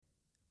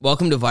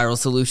Welcome to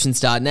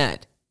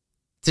viralsolutions.net.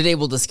 Today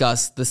we'll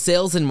discuss the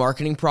sales and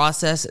marketing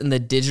process in the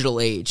digital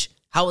age,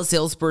 how a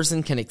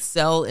salesperson can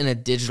excel in a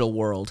digital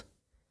world.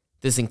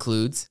 This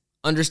includes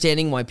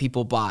understanding why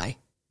people buy,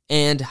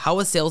 and how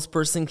a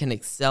salesperson can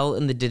excel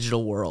in the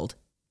digital world.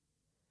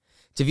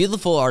 To view the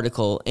full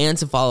article and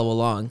to follow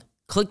along,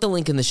 click the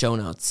link in the show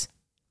notes.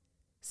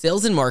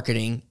 Sales and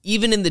marketing,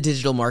 even in the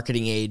digital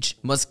marketing age,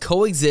 must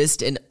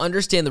coexist and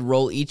understand the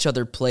role each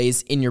other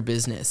plays in your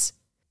business.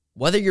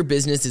 Whether your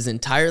business is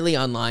entirely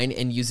online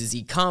and uses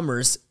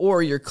e-commerce,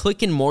 or your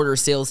click-and-mortar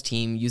sales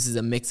team uses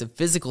a mix of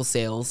physical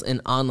sales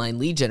and online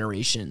lead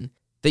generation,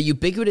 the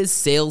ubiquitous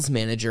sales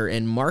manager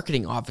and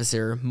marketing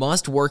officer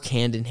must work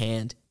hand in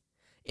hand.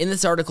 In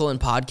this article and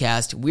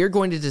podcast, we're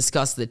going to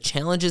discuss the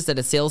challenges that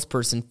a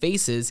salesperson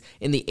faces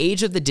in the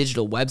age of the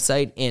digital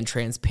website and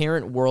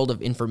transparent world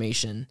of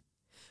information.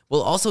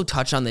 We'll also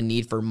touch on the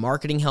need for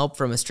marketing help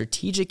from a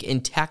strategic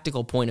and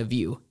tactical point of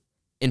view.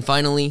 And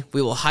finally,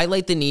 we will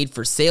highlight the need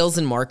for sales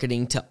and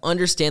marketing to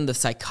understand the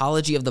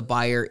psychology of the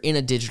buyer in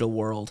a digital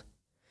world.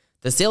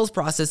 The sales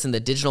process in the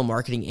digital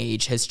marketing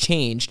age has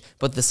changed,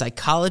 but the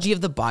psychology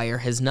of the buyer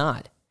has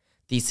not.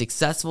 The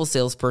successful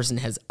salesperson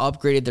has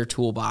upgraded their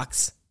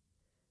toolbox.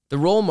 The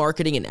role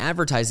marketing and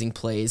advertising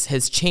plays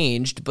has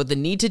changed, but the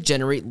need to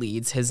generate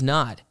leads has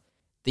not.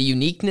 The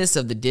uniqueness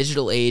of the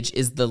digital age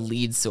is the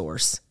lead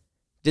source.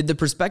 Did the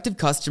prospective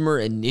customer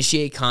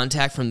initiate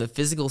contact from the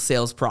physical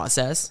sales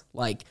process,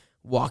 like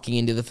walking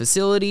into the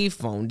facility,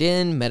 phoned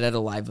in, met at a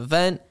live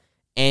event,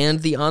 and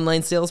the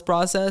online sales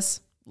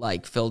process,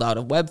 like filled out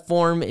a web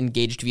form,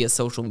 engaged via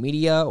social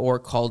media, or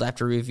called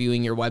after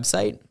reviewing your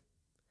website?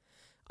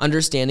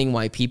 Understanding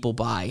why people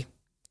buy.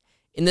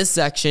 In this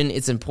section,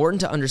 it's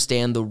important to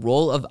understand the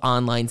role of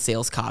online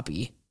sales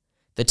copy,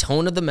 the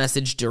tone of the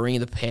message during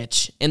the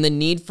pitch, and the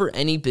need for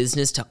any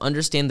business to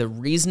understand the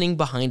reasoning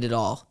behind it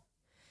all.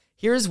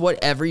 Here's what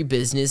every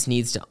business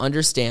needs to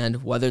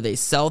understand whether they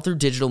sell through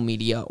digital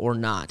media or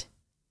not.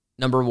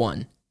 Number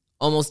 1,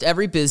 almost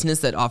every business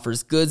that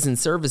offers goods and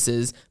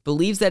services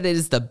believes that it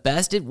is the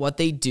best at what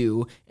they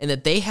do and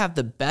that they have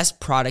the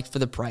best product for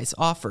the price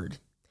offered.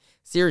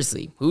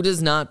 Seriously, who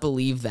does not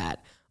believe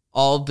that?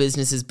 All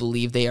businesses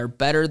believe they are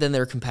better than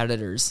their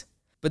competitors.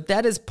 But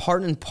that is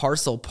part and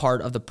parcel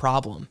part of the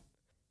problem.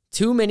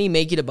 Too many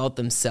make it about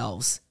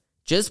themselves.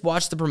 Just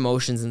watch the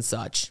promotions and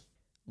such.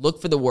 Look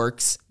for the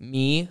works,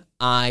 me,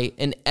 I,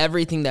 and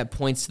everything that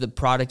points to the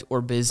product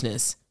or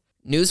business.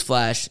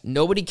 Newsflash,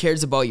 nobody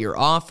cares about your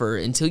offer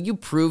until you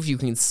prove you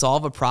can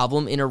solve a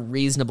problem in a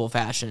reasonable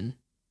fashion.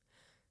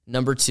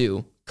 Number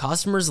 2,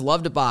 customers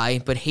love to buy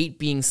but hate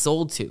being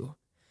sold to.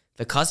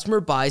 The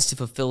customer buys to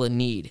fulfill a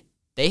need.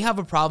 They have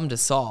a problem to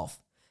solve.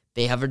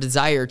 They have a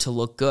desire to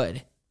look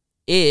good.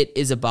 It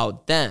is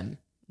about them,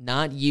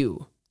 not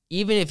you,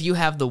 even if you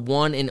have the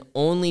one and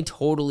only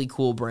totally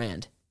cool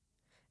brand.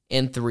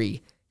 And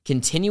 3,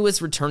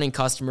 continuous returning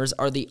customers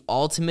are the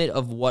ultimate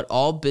of what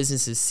all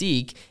businesses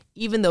seek,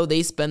 even though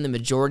they spend the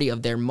majority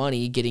of their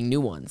money getting new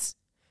ones.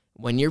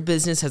 When your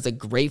business has a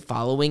great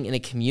following and a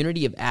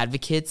community of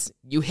advocates,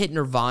 you hit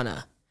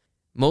nirvana.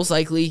 Most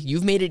likely,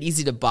 you've made it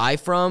easy to buy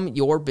from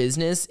your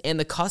business, and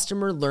the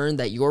customer learned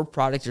that your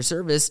product or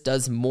service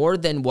does more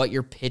than what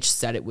your pitch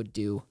said it would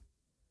do.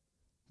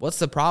 What's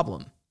the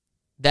problem?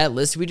 That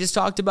list we just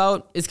talked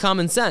about is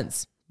common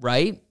sense,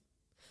 right?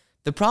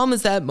 The problem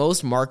is that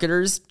most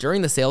marketers,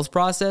 during the sales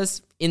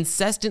process,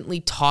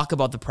 incessantly talk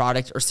about the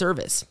product or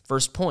service,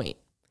 first point.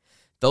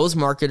 Those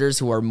marketers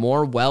who are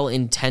more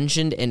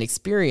well-intentioned and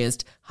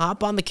experienced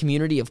hop on the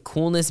community of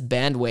coolness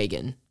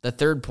bandwagon, the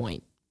third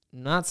point.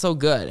 Not so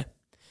good.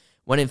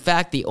 When in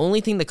fact, the only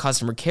thing the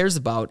customer cares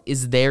about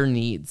is their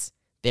needs,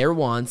 their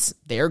wants,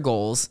 their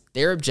goals,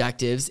 their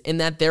objectives, and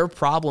that their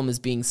problem is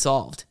being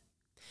solved.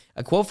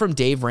 A quote from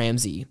Dave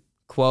Ramsey,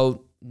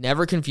 quote,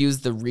 "Never confuse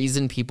the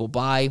reason people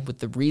buy with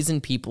the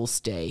reason people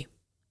stay."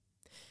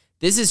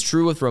 This is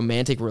true with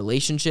romantic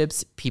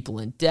relationships, people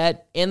in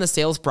debt, and the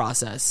sales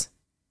process.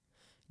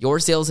 Your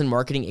sales and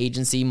marketing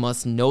agency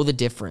must know the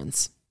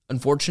difference.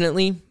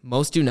 Unfortunately,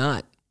 most do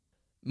not.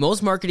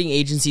 Most marketing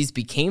agencies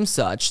became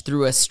such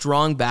through a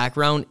strong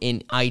background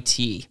in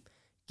IT,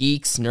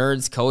 geeks,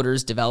 nerds,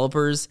 coders,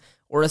 developers,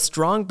 or a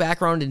strong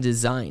background in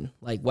design,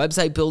 like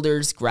website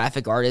builders,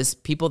 graphic artists,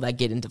 people that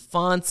get into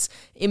fonts,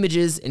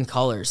 images, and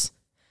colors.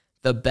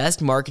 The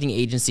best marketing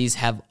agencies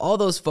have all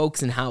those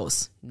folks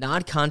in-house,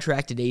 not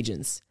contracted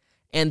agents.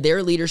 And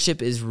their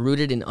leadership is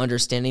rooted in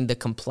understanding the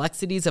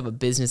complexities of a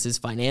business's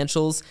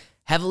financials,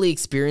 heavily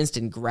experienced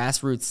in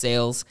grassroots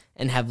sales,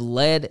 and have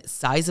led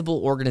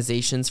sizable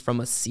organizations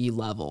from a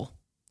C-level.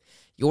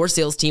 Your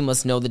sales team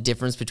must know the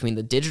difference between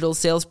the digital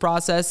sales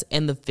process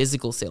and the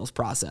physical sales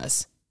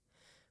process.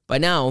 By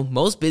now,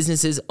 most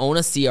businesses own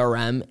a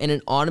CRM and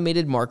an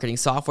automated marketing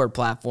software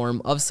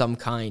platform of some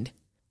kind.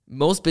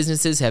 Most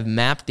businesses have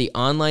mapped the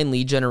online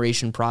lead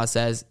generation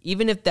process,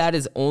 even if that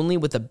is only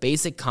with a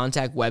basic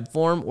contact web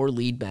form or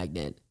lead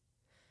magnet.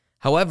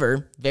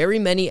 However, very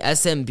many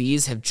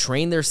SMBs have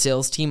trained their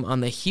sales team on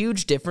the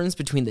huge difference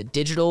between the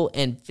digital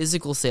and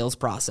physical sales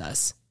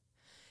process.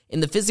 In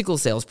the physical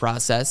sales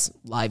process,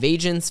 live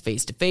agents,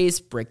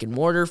 face-to-face,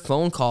 brick-and-mortar,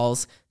 phone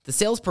calls, the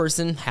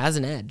salesperson has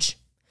an edge.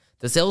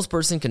 The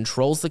salesperson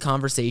controls the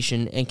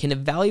conversation and can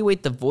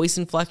evaluate the voice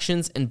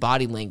inflections and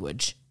body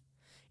language.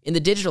 In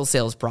the digital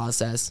sales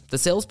process, the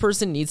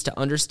salesperson needs to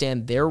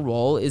understand their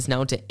role is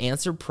now to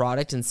answer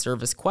product and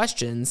service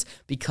questions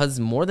because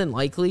more than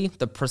likely,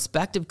 the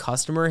prospective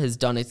customer has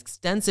done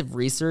extensive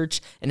research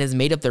and has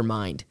made up their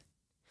mind.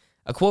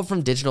 A quote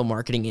from Digital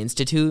Marketing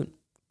Institute,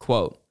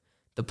 quote,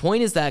 "The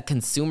point is that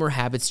consumer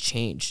habits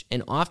change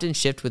and often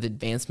shift with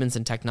advancements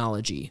in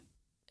technology,"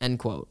 end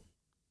quote.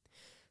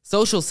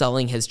 Social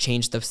selling has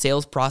changed the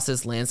sales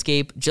process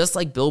landscape just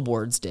like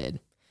billboards did.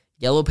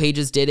 Yellow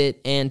Pages did it,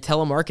 and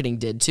telemarketing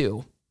did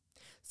too.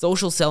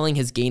 Social selling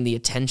has gained the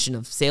attention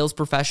of sales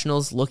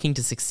professionals looking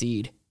to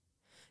succeed.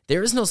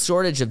 There is no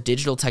shortage of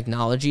digital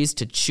technologies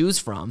to choose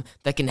from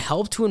that can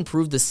help to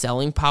improve the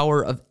selling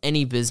power of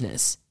any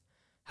business.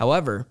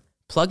 However,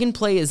 plug and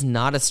play is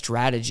not a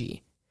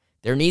strategy.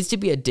 There needs to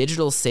be a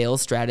digital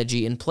sales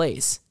strategy in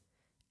place.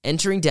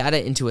 Entering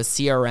data into a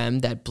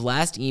CRM that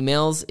blasts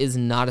emails is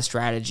not a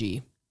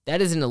strategy.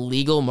 That is an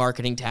illegal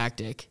marketing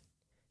tactic.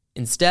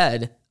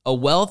 Instead, a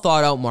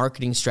well-thought-out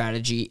marketing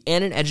strategy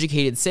and an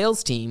educated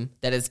sales team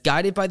that is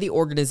guided by the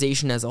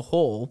organization as a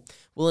whole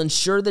will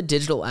ensure the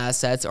digital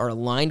assets are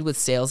aligned with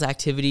sales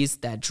activities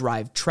that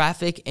drive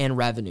traffic and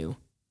revenue.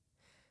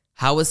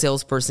 How a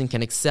salesperson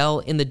can excel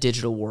in the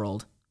digital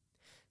world.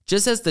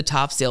 Just as the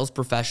top sales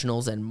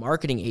professionals and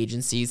marketing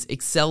agencies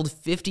excelled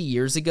 50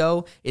 years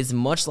ago is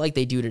much like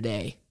they do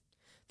today.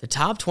 The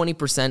top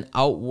 20%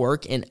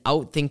 outwork and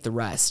outthink the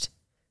rest.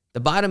 The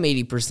bottom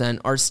 80%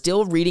 are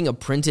still reading a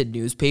printed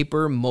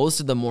newspaper most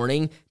of the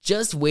morning,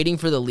 just waiting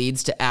for the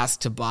leads to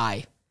ask to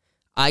buy.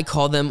 I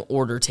call them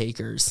order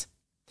takers.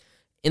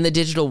 In the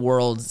digital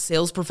world,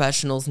 sales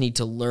professionals need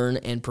to learn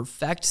and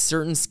perfect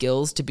certain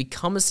skills to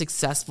become a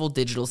successful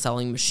digital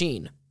selling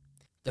machine.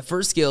 The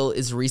first skill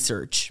is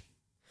research.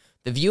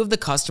 The view of the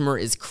customer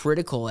is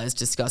critical, as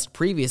discussed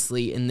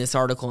previously in this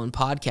article and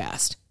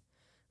podcast.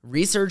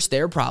 Research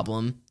their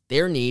problem,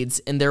 their needs,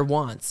 and their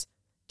wants.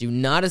 Do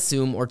not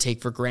assume or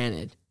take for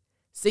granted.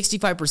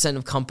 65%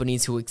 of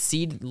companies who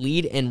exceed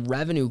lead and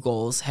revenue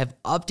goals have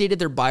updated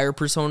their buyer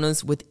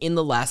personas within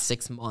the last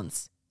 6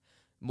 months.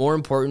 More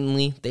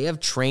importantly, they have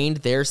trained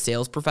their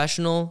sales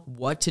professional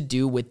what to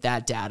do with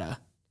that data.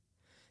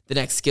 The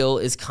next skill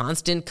is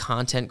constant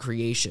content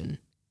creation.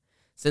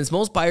 Since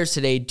most buyers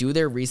today do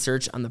their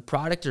research on the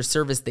product or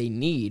service they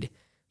need,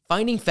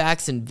 finding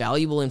facts and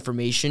valuable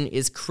information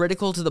is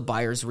critical to the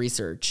buyer's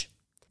research.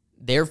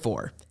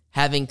 Therefore,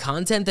 having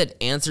content that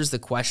answers the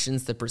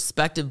questions the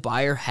prospective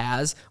buyer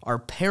has are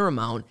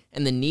paramount,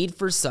 and the need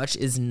for such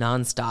is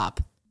nonstop.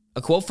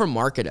 A quote from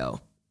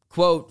Marketo,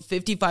 quote,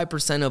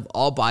 55% of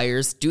all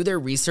buyers do their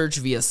research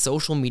via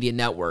social media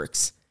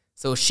networks,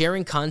 so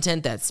sharing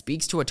content that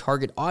speaks to a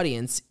target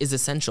audience is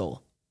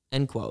essential,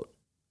 end quote.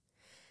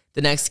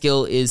 The next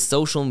skill is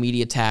social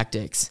media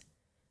tactics.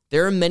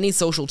 There are many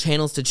social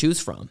channels to choose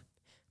from.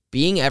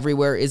 Being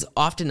everywhere is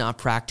often not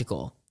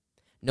practical.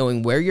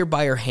 Knowing where your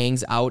buyer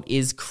hangs out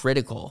is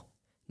critical.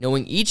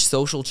 Knowing each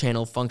social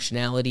channel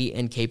functionality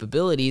and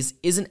capabilities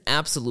is an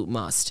absolute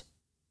must.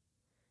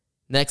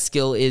 Next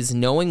skill is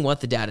knowing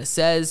what the data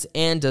says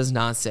and does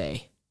not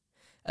say.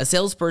 A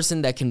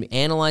salesperson that can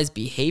analyze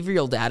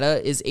behavioral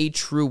data is a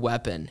true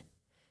weapon.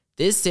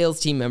 This sales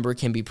team member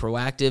can be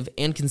proactive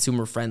and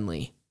consumer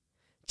friendly.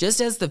 Just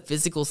as the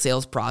physical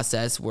sales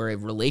process where a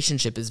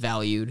relationship is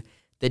valued,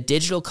 the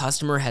digital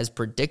customer has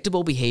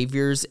predictable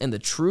behaviors, and the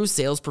true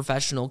sales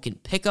professional can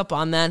pick up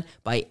on that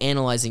by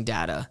analyzing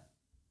data.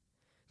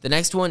 The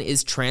next one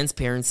is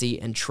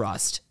transparency and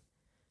trust.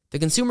 The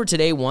consumer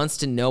today wants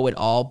to know it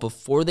all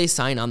before they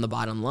sign on the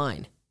bottom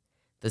line.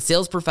 The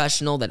sales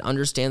professional that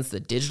understands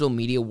the digital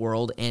media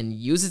world and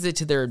uses it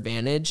to their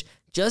advantage,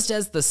 just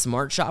as the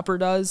smart shopper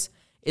does,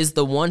 is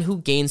the one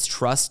who gains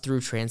trust through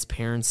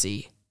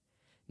transparency.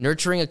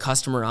 Nurturing a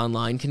customer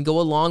online can go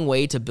a long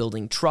way to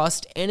building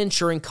trust and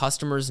ensuring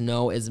customers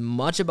know as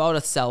much about a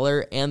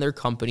seller and their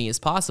company as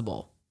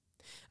possible.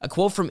 A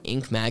quote from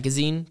Inc.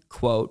 magazine,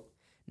 quote,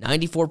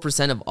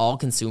 94% of all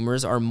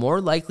consumers are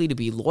more likely to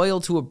be loyal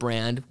to a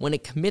brand when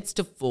it commits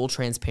to full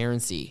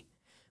transparency.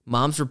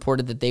 Moms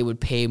reported that they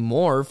would pay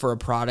more for a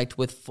product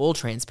with full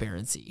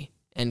transparency,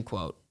 end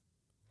quote.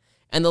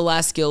 And the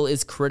last skill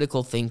is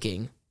critical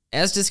thinking.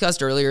 As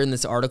discussed earlier in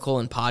this article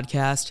and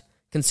podcast,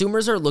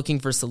 consumers are looking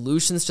for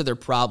solutions to their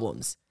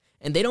problems,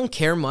 and they don't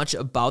care much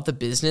about the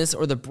business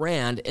or the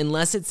brand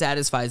unless it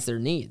satisfies their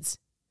needs.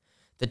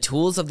 The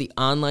tools of the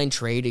online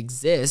trade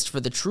exist for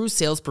the true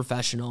sales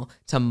professional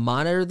to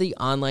monitor the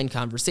online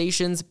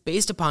conversations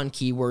based upon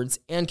keywords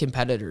and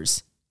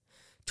competitors.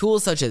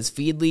 Tools such as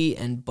Feedly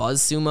and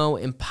BuzzSumo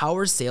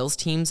empower sales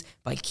teams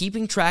by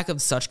keeping track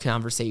of such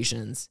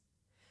conversations.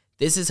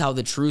 This is how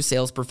the true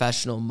sales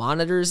professional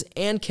monitors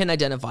and can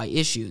identify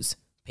issues,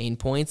 pain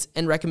points,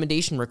 and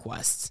recommendation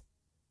requests.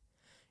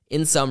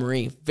 In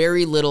summary,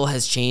 very little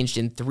has changed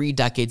in 3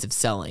 decades of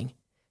selling,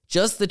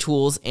 just the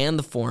tools and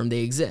the form they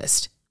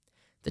exist.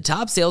 The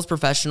top sales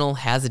professional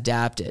has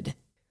adapted.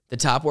 The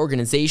top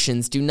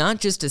organizations do not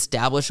just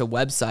establish a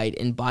website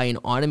and buy an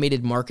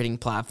automated marketing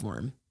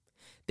platform.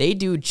 They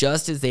do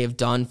just as they have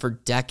done for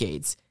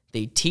decades.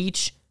 They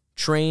teach,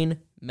 train,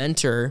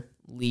 mentor,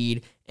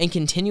 lead, and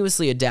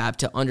continuously adapt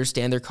to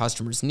understand their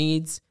customers'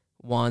 needs,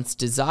 wants,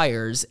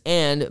 desires,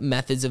 and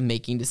methods of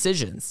making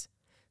decisions.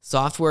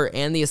 Software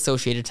and the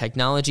associated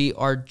technology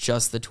are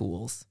just the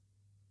tools.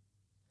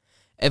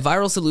 At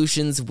Viral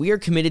Solutions, we are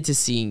committed to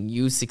seeing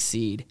you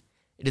succeed.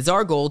 It is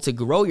our goal to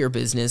grow your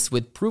business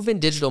with proven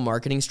digital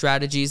marketing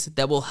strategies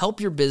that will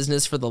help your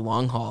business for the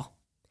long haul.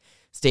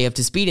 Stay up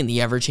to speed in the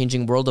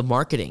ever-changing world of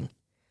marketing.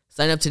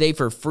 Sign up today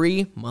for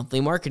free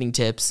monthly marketing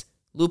tips,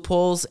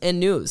 loopholes, and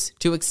news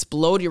to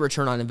explode your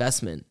return on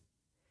investment.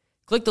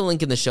 Click the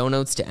link in the show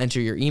notes to enter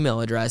your email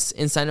address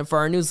and sign up for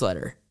our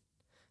newsletter.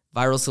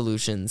 Viral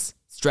Solutions.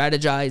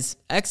 Strategize,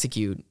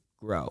 execute,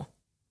 grow.